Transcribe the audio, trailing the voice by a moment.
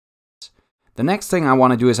The next thing I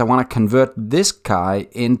want to do is I want to convert this guy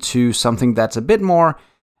into something that's a bit more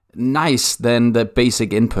nice than the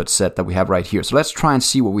basic input set that we have right here. So let's try and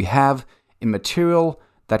see what we have in material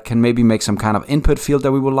that can maybe make some kind of input field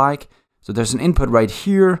that we would like. So there's an input right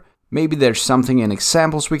here. Maybe there's something in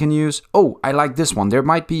examples we can use. Oh, I like this one. There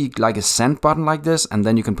might be like a send button like this, and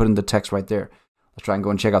then you can put in the text right there. Let's try and go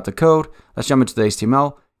and check out the code. Let's jump into the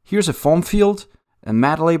HTML. Here's a form field, a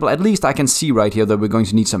mat label. At least I can see right here that we're going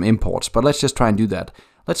to need some imports, but let's just try and do that.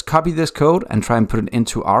 Let's copy this code and try and put it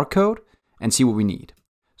into our code and see what we need.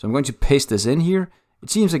 So I'm going to paste this in here. It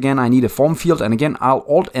seems again I need a form field, and again I'll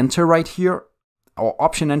Alt Enter right here, or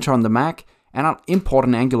Option Enter on the Mac, and I'll import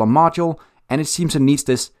an Angular module, and it seems it needs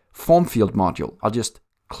this form field module. I'll just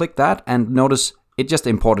click that and notice it just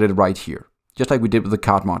imported it right here, just like we did with the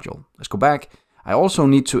card module. Let's go back. I also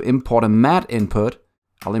need to import a mat input.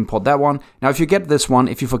 I'll import that one. Now if you get this one,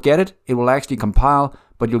 if you forget it, it will actually compile,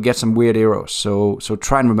 but you'll get some weird errors. So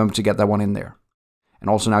try and remember to get that one in there. And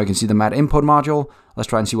also now you can see the mat input module. Let's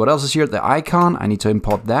try and see what else is here. The icon, I need to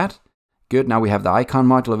import that. Good, now we have the icon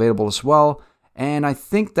module available as well. And I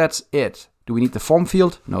think that's it. Do we need the form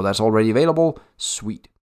field? No, that's already available. Sweet.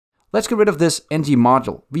 Let's get rid of this ng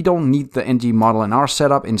module. We don't need the ng module in our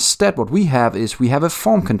setup. Instead, what we have is we have a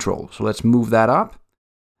form control. So let's move that up.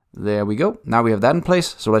 There we go. Now we have that in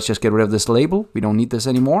place. So let's just get rid of this label. We don't need this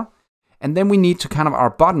anymore. And then we need to kind of our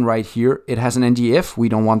button right here. It has an ng if. We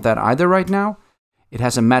don't want that either right now. It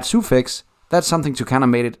has a mat suffix. That's something to kind of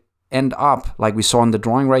make it end up like we saw in the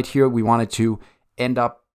drawing right here. We want it to end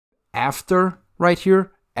up after right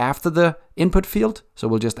here, after the input field. So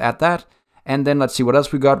we'll just add that. And then let's see what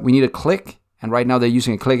else we got. We need a click. And right now they're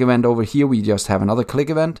using a click event over here. We just have another click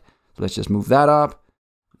event. So let's just move that up.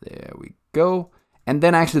 There we go. And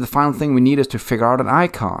then actually the final thing we need is to figure out an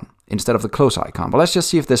icon instead of the close icon. But let's just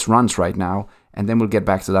see if this runs right now. And then we'll get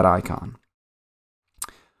back to that icon.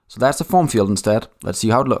 So that's the form field instead. Let's see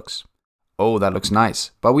how it looks. Oh, that looks nice.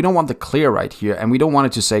 But we don't want the clear right here. And we don't want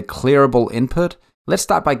it to say clearable input. Let's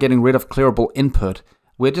start by getting rid of clearable input.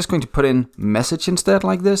 We're just going to put in message instead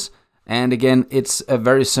like this. And again, it's a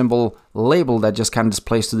very simple label that just kind of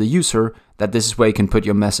displays to the user that this is where you can put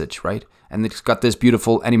your message, right? And it's got this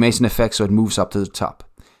beautiful animation effect so it moves up to the top.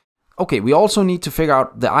 Okay, we also need to figure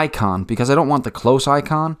out the icon because I don't want the close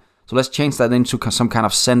icon. So let's change that into some kind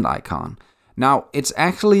of send icon. Now,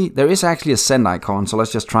 there is actually a send icon. So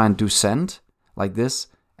let's just try and do send like this.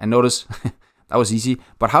 And notice that was easy.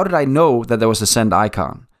 But how did I know that there was a send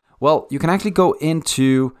icon? Well, you can actually go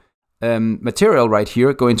into material right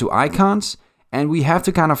here, go into icons, and we have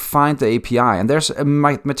to kind of find the API. And there's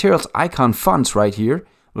materials icon fonts right here.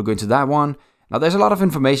 We'll go into that one. Now there's a lot of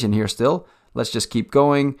information here still. Let's just keep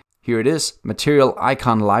going. Here it is, material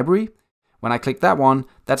icon library. When I click that one,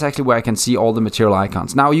 that's actually where I can see all the material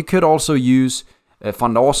icons. Now you could also use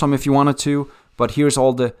FontAwesome if you wanted to, but here's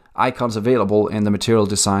all the icons available in the material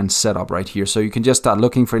design setup right here. So you can just start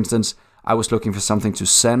looking. For instance, I was looking for something to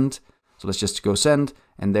send. So let's just go send,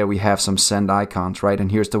 and there we have some send icons, right?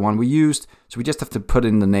 And here's the one we used. So we just have to put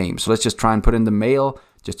in the name. So let's just try and put in the mail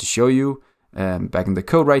just to show you. Back in the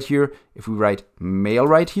code right here, if we write mail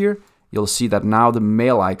right here, you'll see that now the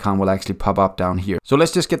mail icon will actually pop up down here. So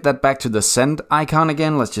let's just get that back to the send icon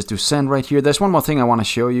again. Let's just do send right here. There's one more thing I want to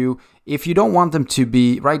show you. If you don't want them to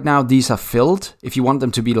be, right now these are filled. If you want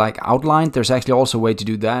them to be like outlined, there's actually also a way to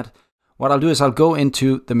do that. What I'll do is I'll go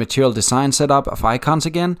into the material design setup of icons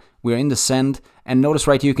again. We're in the send, and notice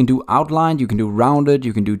right here you can do outlined, you can do rounded,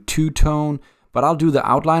 you can do two-tone, but I'll do the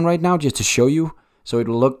outline right now just to show you. So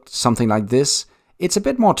it'll look something like this. It's a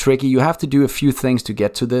bit more tricky. You have to do a few things to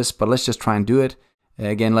get to this, but let's just try and do it.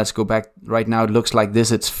 Again, let's go back. Right now it looks like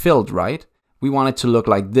this. It's filled, right? We want it to look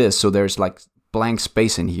like this, so there's like blank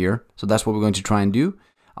space in here. So that's what we're going to try and do.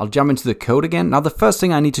 I'll jump into the code again. Now the first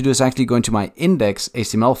thing I need to do is actually go into my index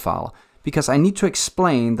HTML file, because I need to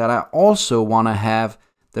explain that I also want to have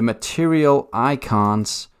the material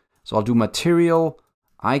icons. So I'll do material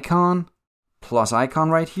icon plus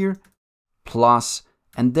icon right here, plus,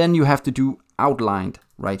 and then you have to do outlined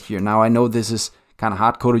right here. Now I know this is kind of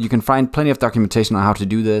hard-coded. You can find plenty of documentation on how to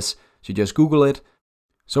do this. So you just Google it.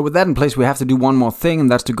 So with that in place, we have to do one more thing,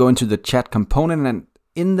 and that's to go into the chat component. And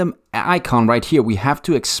in the icon right here, we have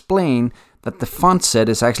to explain that the font set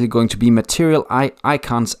is actually going to be material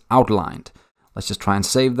icons outlined. Let's just try and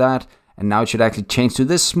save that. And now it should actually change to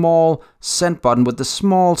this small send button with the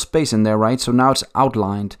small space in there, right? So now it's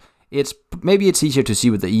outlined. Maybe it's easier to see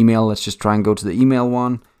with the email. Let's just try and go to the email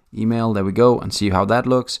one. Email, there we go, and see how that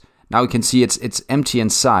looks. Now we can see it's empty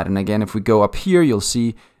inside. And again, if we go up here, you'll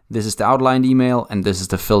see this is the outlined email and this is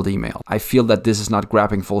the filled email. I feel that this is not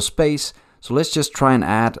grabbing full space. So let's just try and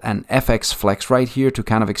add an FX flex right here to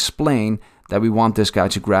kind of explain that we want this guy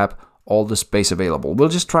to grab all the space available. We'll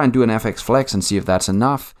just try and do an FX flex and see if that's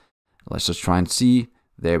enough. Let's just try and see.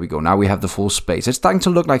 There we go. Now we have the full space. It's starting to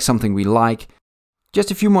look like something we like. Just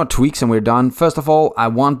a few more tweaks and we're done. First of all, I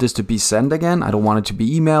want this to be send again. I don't want it to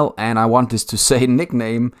be email, and I want this to say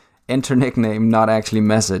nickname, enter nickname, not actually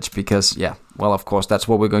message, because yeah, well, of course, that's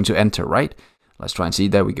what we're going to enter, right? Let's try and see.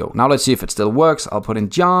 There we go. Now let's see if it still works. I'll put in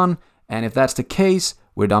John, and if that's the case,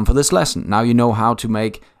 we're done for this lesson. Now you know how to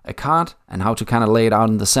make a card and how to kind of lay it out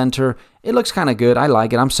in the center. It looks kind of good. I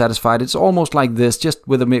like it. I'm satisfied. It's almost like this, just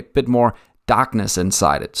with a bit more darkness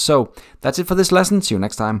inside it. So that's it for this lesson. See you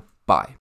next time. Bye.